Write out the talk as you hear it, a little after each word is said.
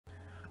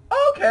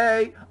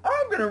Okay,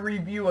 I'm going to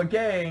review a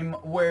game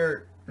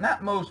where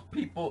not most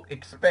people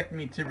expect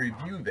me to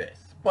review this,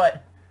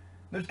 but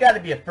there's got to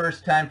be a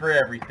first time for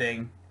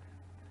everything.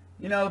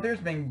 You know, there's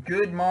been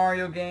good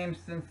Mario games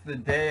since the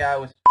day I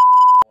was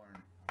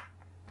born.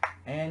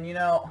 And you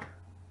know,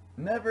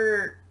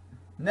 never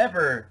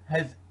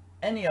has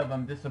any of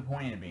them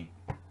disappointed me.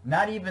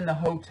 Not even the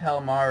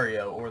Hotel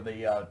Mario or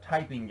the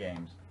typing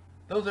games.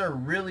 Those are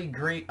really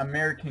great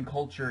American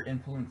culture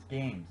influenced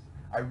games.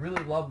 I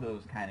really love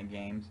those kind of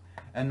games,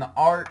 and the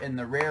art and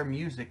the rare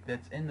music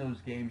that's in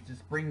those games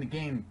just bring the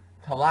game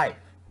to life.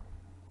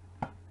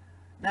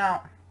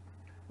 Now,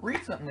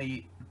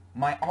 recently,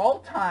 my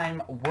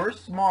all-time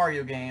worst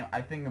Mario game,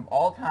 I think of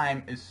all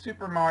time, is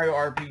Super Mario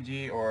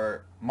RPG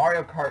or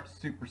Mario Kart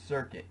Super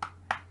Circuit.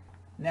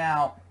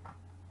 Now,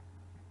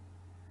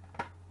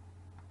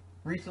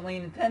 recently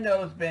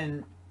Nintendo's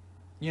been,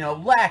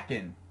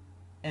 lacking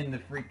in the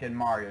freaking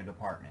Mario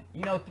department.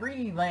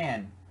 3D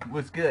Land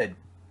was good.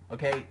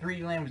 Okay,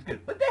 3D Land was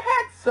good. But they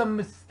had some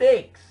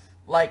mistakes.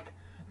 Like,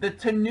 the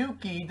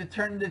Tanuki, to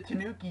turn into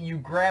Tanuki, you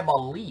grab a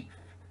leaf.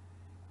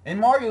 In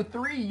Mario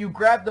 3, you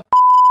grab the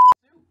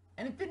suit,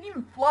 and it didn't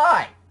even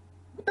fly.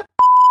 What the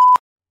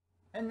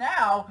And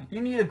now, you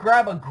need to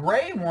grab a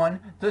gray one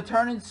to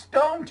turn in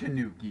Stone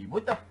Tanuki.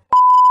 What the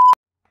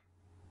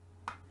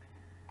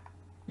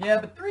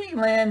Yeah, but 3D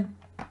Land,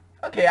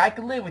 okay, I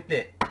could live with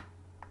it.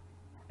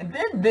 And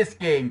then this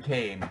game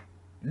came.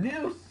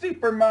 New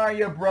Super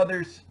Mario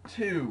Bros.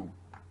 2.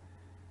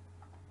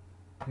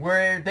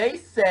 Where they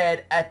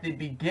said at the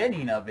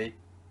beginning of it,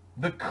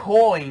 the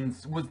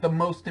coins was the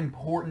most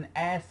important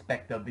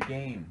aspect of the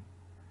game.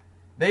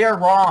 They are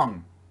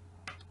wrong.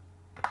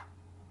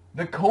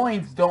 The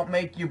coins don't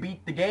make you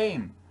beat the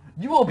game.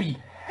 You will be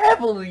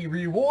heavily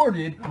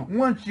rewarded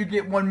once you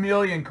get 1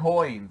 million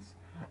coins.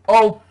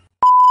 Oh,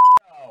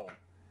 no.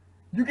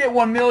 You get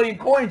 1 million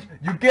coins,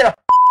 you get a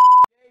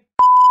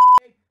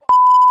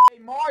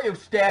Mario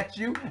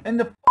statue and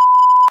the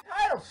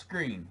title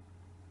screen.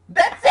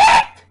 That's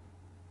it!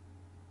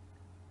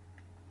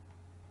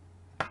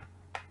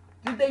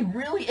 Did they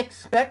really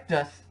expect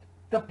us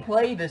to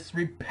play this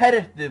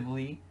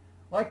repetitively,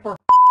 like for a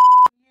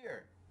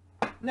year?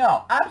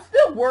 No, I'm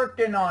still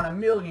working on 1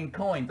 million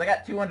coins. I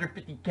got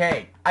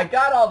 250k. I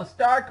got all the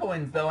star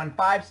coins though, and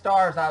 5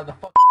 stars out of the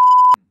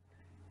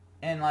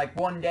in like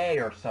 1 day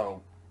or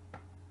so.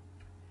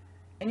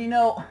 And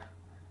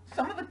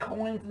some of the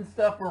coins and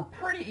stuff were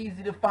pretty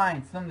easy to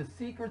find. Some of the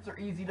secrets are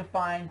easy to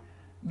find.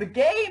 The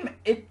game,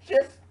 it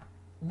just...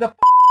 The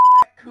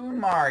Raccoon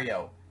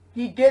Mario.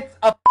 He gets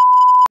a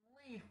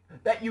leaf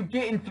that you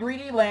get in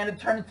 3D Land to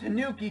turn into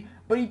Tanuki,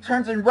 but he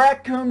turns in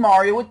Raccoon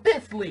Mario with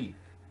this leaf.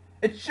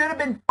 It should have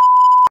been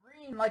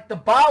green like the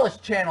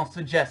Bolish channel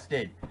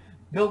suggested.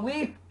 The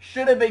leaf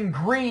should have been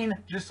green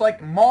just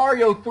like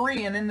Mario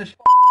 3 and in the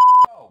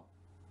show.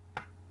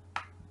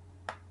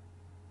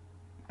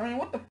 I mean,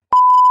 what the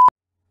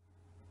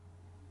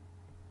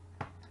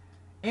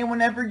And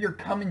whenever you're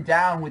coming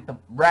down with the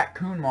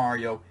Raccoon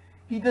Mario,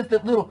 he does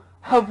that little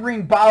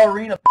hovering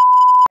ballerina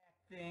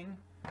thing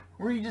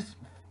where you just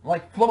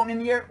like floating in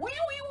the air. Wee,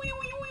 wee, wee,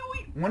 wee, wee,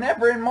 wee.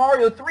 Whenever in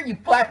Mario 3 you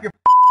flap your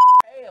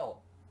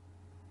tail.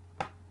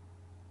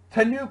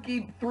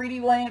 Tanuki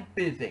 3D Land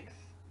physics.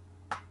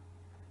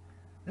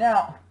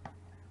 Now,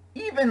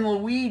 even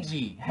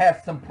Luigi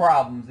has some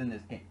problems in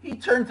this game. He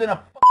turns in a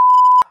fox.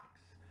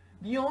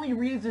 The only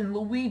reason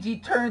Luigi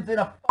turns in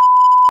a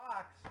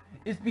fox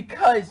is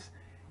because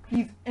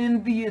he's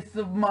envious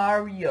of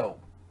Mario.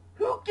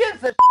 Who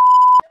gives a shit?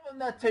 Give him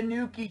the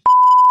Tanuki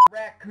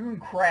raccoon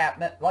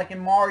crap like in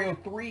Mario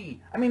 3.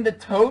 I mean, the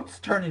Toads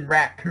turn in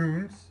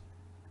raccoons.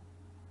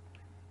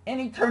 And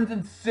he turns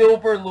in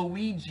Silver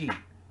Luigi.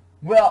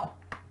 Well,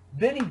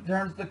 then he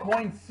turns the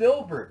coin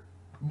silver.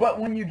 But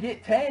when you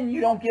get 10,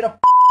 you don't get a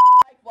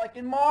life like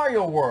in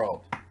Mario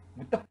World.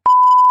 What the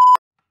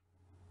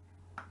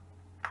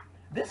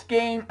This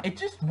game, it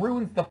just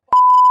ruins the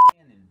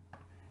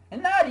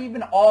And not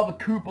even all the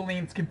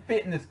Koopalings can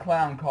fit in this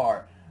clown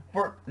car.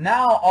 For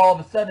now, all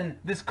of a sudden,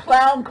 this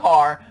clown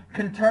car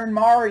can turn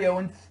Mario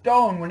in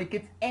stone when it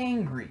gets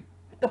angry.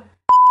 What the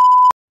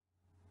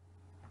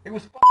It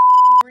was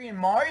angry in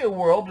Mario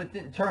World, but it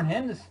didn't turn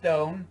him to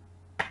stone.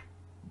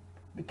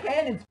 The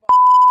canon's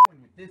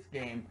ruined with this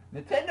game.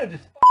 Nintendo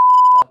just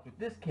itself with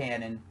this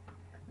canon.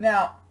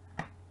 Now,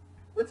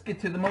 let's get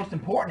to the most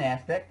important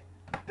aspect,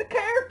 the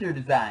character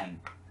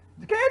design.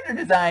 The character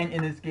design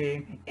in this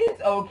game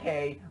is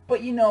okay,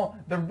 but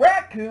the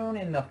raccoon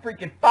and the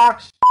freaking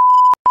fox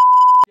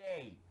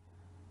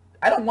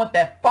I don't want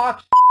that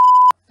fox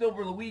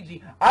Silver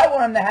Luigi. I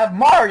want him to have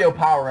Mario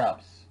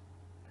power-ups.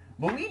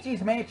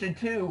 Luigi's Mansion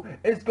 2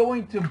 is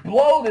going to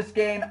blow this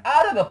game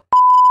out of the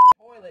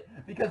toilet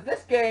because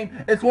this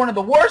game is one of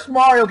the worst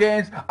Mario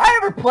games I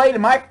ever played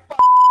in my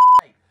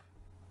life.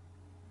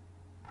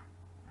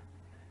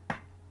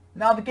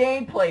 Now the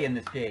gameplay in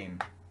this game,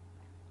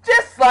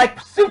 just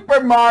like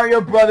Super Mario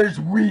Bros.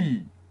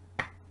 Wii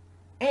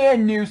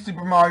and New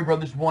Super Mario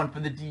Bros. 1 for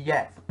the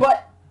DS.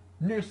 But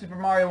New Super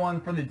Mario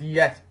 1 for the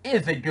DS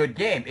is a good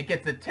game. It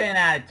gets a 10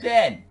 out of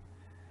 10.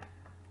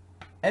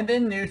 And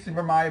then New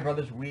Super Mario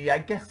Bros. Wii, I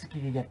guess it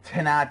could get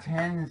 10 out of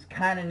 10. It's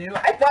kind of new.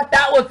 I thought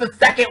that was the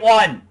second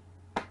one.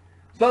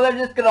 So they're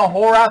just going to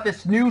whore out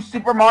this new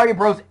Super Mario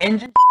Bros.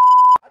 Engine.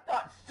 I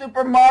thought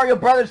Super Mario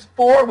Bros.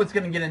 4 was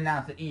going to get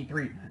announced at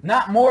E3.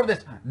 Not more of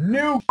this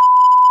new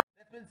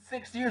that's been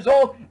 6 years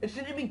old. It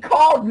shouldn't be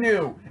called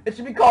new. It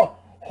should be called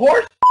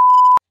Horse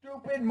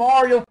Stupid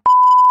Mario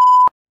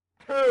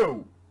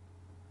 2.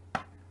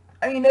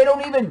 I mean, they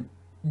don't even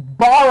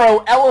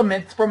borrow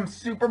elements from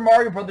Super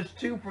Mario Bros.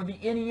 2 for the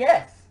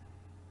NES.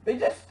 They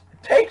just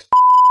take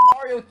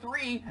Mario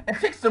 3 and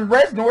take some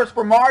Resnors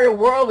from Mario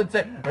World and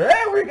say,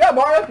 hey, we got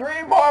Mario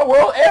 3, Mario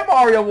World, and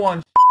Mario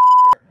 1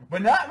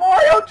 but not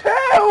Mario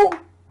 2!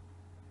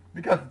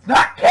 Because it's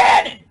not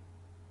canon!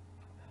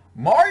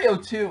 Mario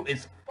 2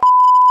 is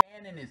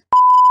canon as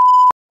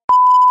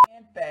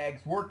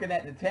handbags working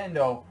at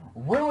Nintendo,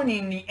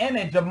 ruining the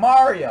image of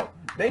Mario.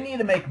 They need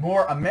to make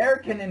more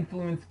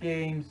American-influenced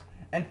games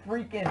and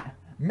freaking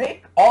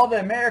make all the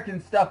American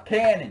stuff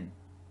canon.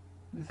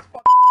 This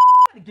I'm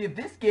gonna give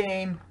this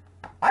game,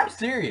 I'm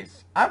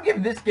serious, I'm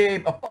giving this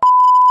game a 2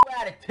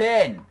 out of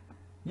 10.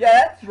 Yeah,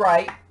 that's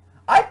right.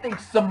 I think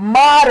some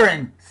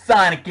modern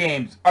Sonic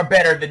games are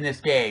better than this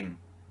game.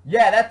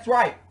 Yeah, that's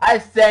right. I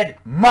said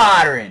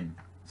modern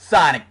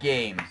Sonic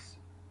games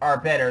are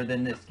better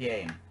than this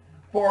game.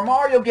 For a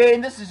Mario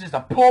game, this is just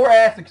a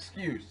poor-ass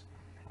excuse.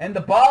 And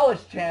the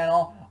Abolish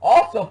channel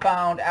also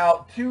found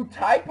out 2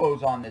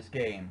 typos on this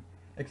game,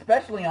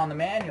 especially on the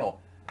manual.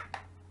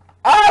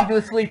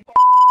 Obviously,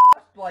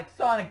 rushed like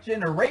Sonic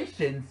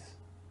Generations,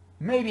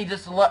 maybe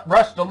just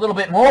rushed a little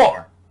bit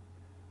more.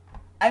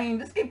 I mean,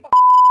 this game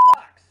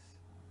sucks.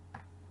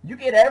 You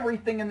get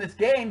everything in this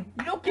game,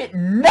 you don't get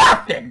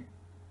nothing.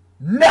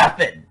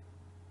 Nothing.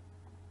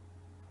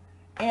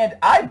 And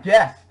I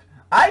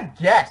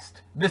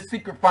guessed the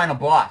secret final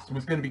boss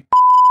was going to be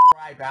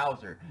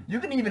Bowser. You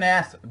can even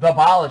ask the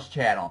Abolish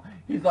channel.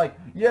 He's like,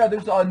 yeah,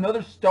 there's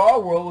another Star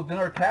World within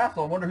our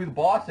castle. I wonder who the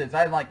boss is.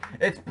 I'm like,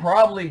 it's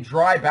probably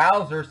Dry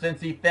Bowser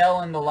since he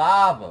fell in the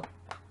lava.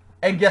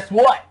 And guess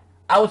what?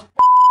 I was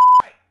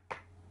right.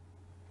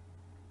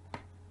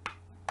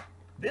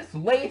 This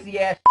lazy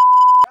ass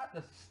got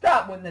to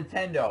stop with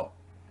Nintendo.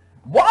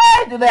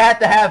 Why do they have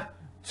to have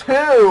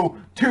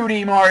 2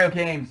 2D Mario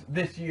games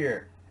this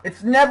year?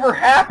 It's never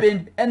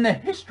happened in the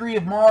history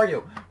of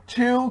Mario.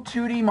 2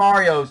 2D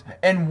Marios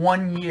in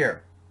 1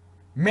 year.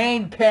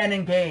 Main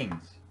canon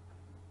games.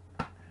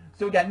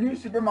 So we got New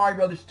Super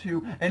Mario Bros.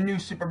 2 and New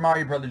Super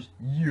Mario Bros.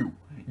 U.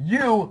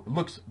 U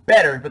looks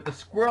better, but the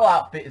squirrel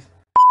outfit is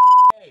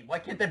cape. Why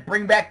can't they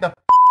bring back the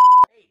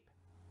cape?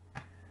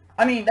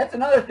 I mean, that's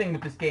another thing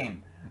with this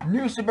game.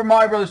 New Super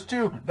Mario Bros.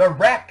 2, the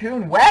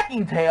raccoon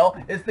whacking tail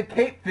is the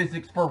cape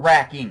physics for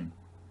racking.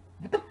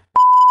 What the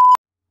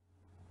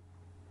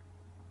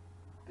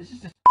This is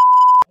just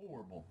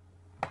horrible.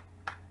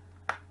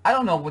 I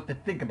don't know what to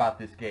think about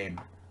this game,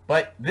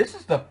 but this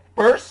is the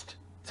first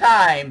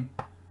time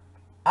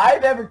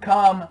I've ever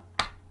come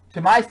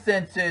to my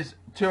senses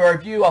to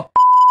review a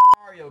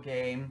Mario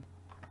game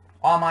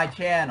on my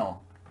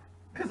channel.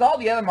 Because all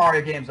the other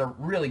Mario games are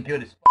really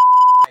good as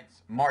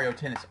besides Mario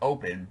Tennis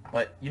Open,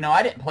 but, you know,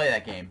 I didn't play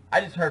that game. I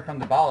just heard from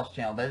the Abolish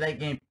channel that that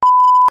game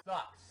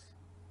sucks.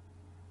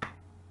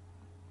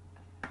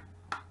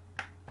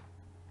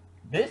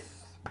 This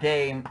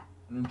game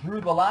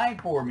drew the line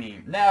for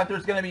me. Now, if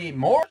there's going to be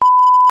more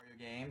Mario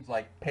games,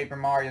 like Paper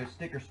Mario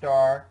Sticker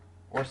Star,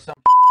 or some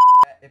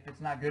if it's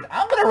not good,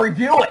 I'm going to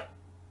review it.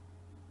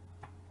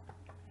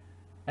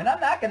 And I'm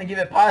not going to give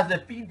it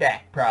positive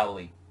feedback,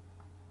 probably.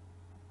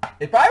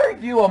 If I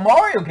review a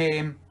Mario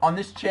game on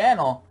this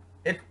channel,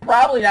 it's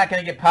probably not going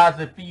to get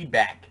positive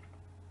feedback.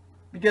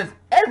 Because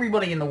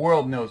everybody in the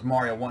world knows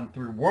Mario 1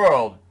 through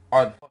World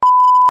are the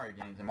Mario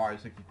games. And Mario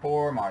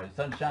 64, Mario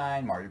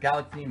Sunshine, Mario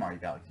Galaxy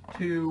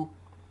 2.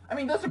 I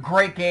mean, those are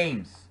great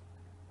games.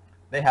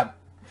 They have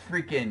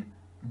freaking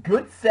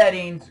good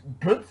settings,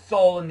 good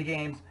soul in the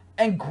games,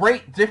 and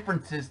great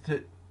differences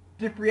to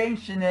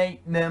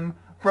differentiate them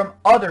from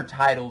other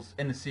titles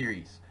in the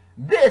series.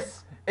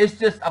 This is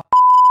just a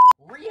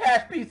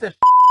rehash piece of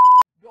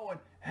going,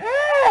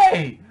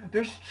 hey,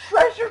 there's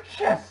treasure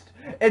chest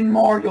in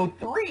Mario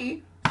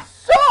 3,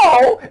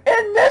 so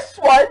in this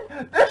one,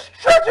 there's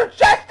treasure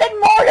chest in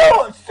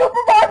Mario Super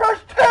Mario Bros.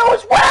 2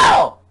 as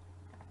well!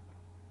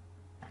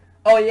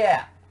 Oh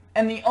yeah,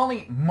 and the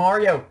only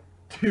Mario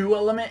 2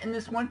 element in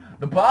this one,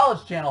 the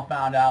Abolish channel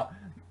found out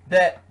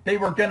that they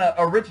were gonna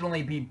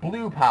originally be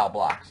blue POW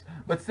blocks.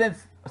 But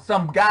since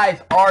some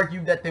guys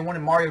argued that they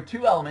wanted Mario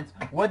 2 elements,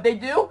 what'd they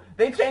do?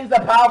 They changed the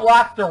POW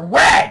blocks to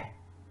red!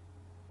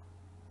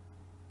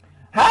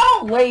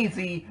 How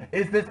lazy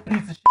is this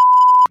piece of shit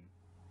game?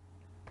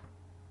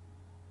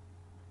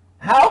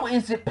 How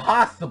is it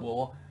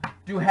possible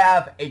to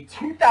have a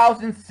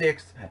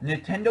 2006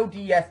 Nintendo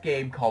DS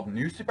game called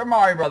New Super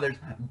Mario Bros.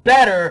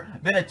 Better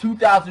than a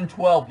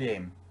 2012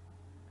 game?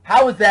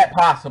 How is that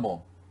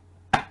possible?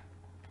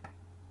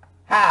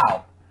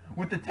 How?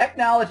 with the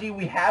technology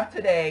we have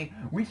today,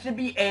 we should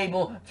be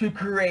able to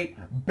create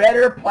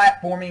better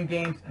platforming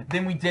games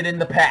than we did in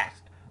the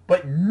past.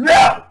 But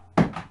no!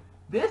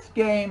 This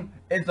game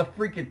is a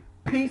freaking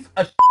piece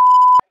of shit.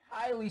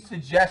 I highly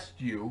suggest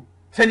you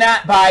to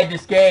not buy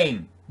this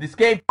game. This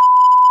game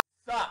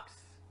sucks.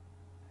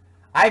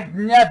 I've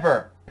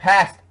never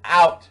passed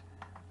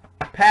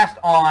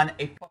on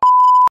a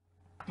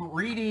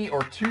 3D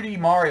or 2D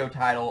Mario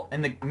title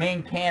in the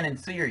main canon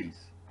series.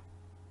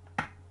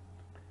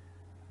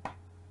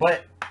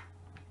 But,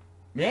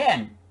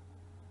 man,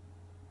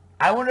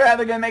 I wonder how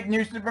they're going to make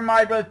New Super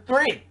Mario Bros.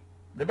 3.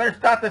 They better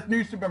start this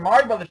New Super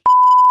Mario Bros.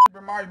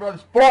 Super Mario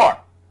Bros. 4.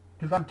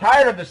 Because I'm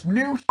tired of this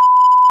new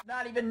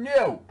not even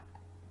new.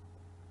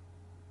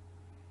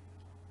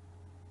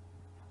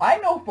 I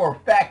know for a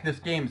fact this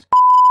game's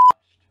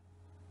rushed.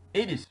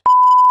 It is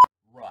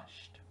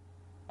rushed.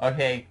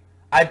 Okay?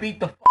 I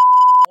beat the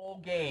whole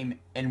game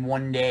in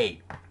 1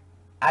 day.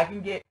 I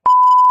can get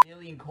a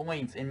million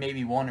coins in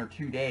maybe 1 or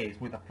 2 days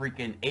with a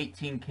freaking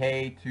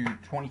 18k to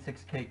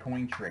 26k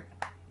coin trick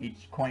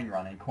each coin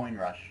run and coin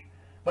rush.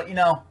 But you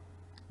know,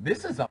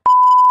 this is a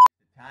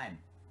time.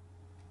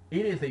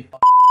 It is a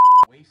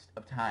waste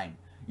of time.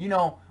 You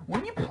know,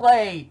 when you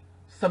play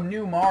some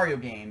new Mario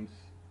games,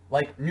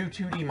 like new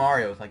 2D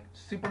Marios, like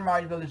Super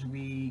Mario Bros.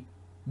 Wii,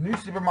 New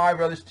Super Mario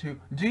Bros. 2,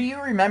 do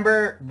you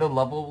remember the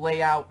level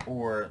layout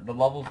or the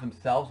levels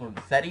themselves or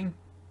the setting?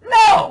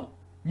 No!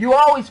 You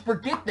always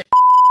forget this.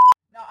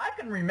 Now, I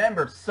can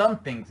remember some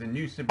things in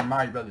New Super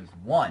Mario Bros.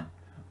 1,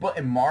 but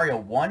in Mario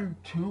 1,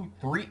 2,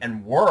 3,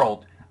 and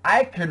World,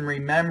 I can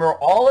remember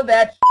all of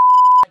that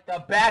like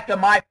the back of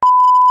my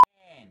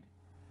hand.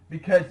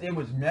 Because it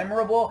was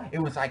memorable, it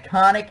was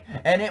iconic,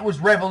 and it was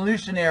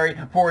revolutionary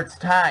for its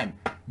time.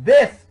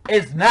 This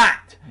is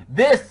not.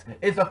 This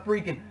is a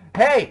freaking,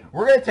 hey,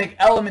 we're going to take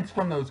elements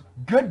from those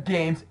good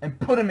games and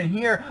put them in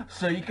here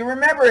so you can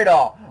remember it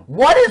all.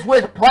 What is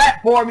with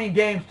platforming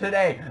games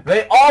today?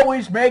 They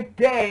always make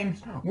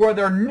games where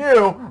they're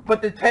new,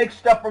 but they take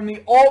stuff from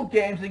the old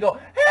games and go,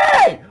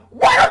 hey,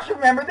 why don't you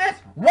remember this?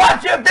 Why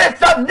don't you have this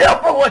something new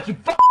for what you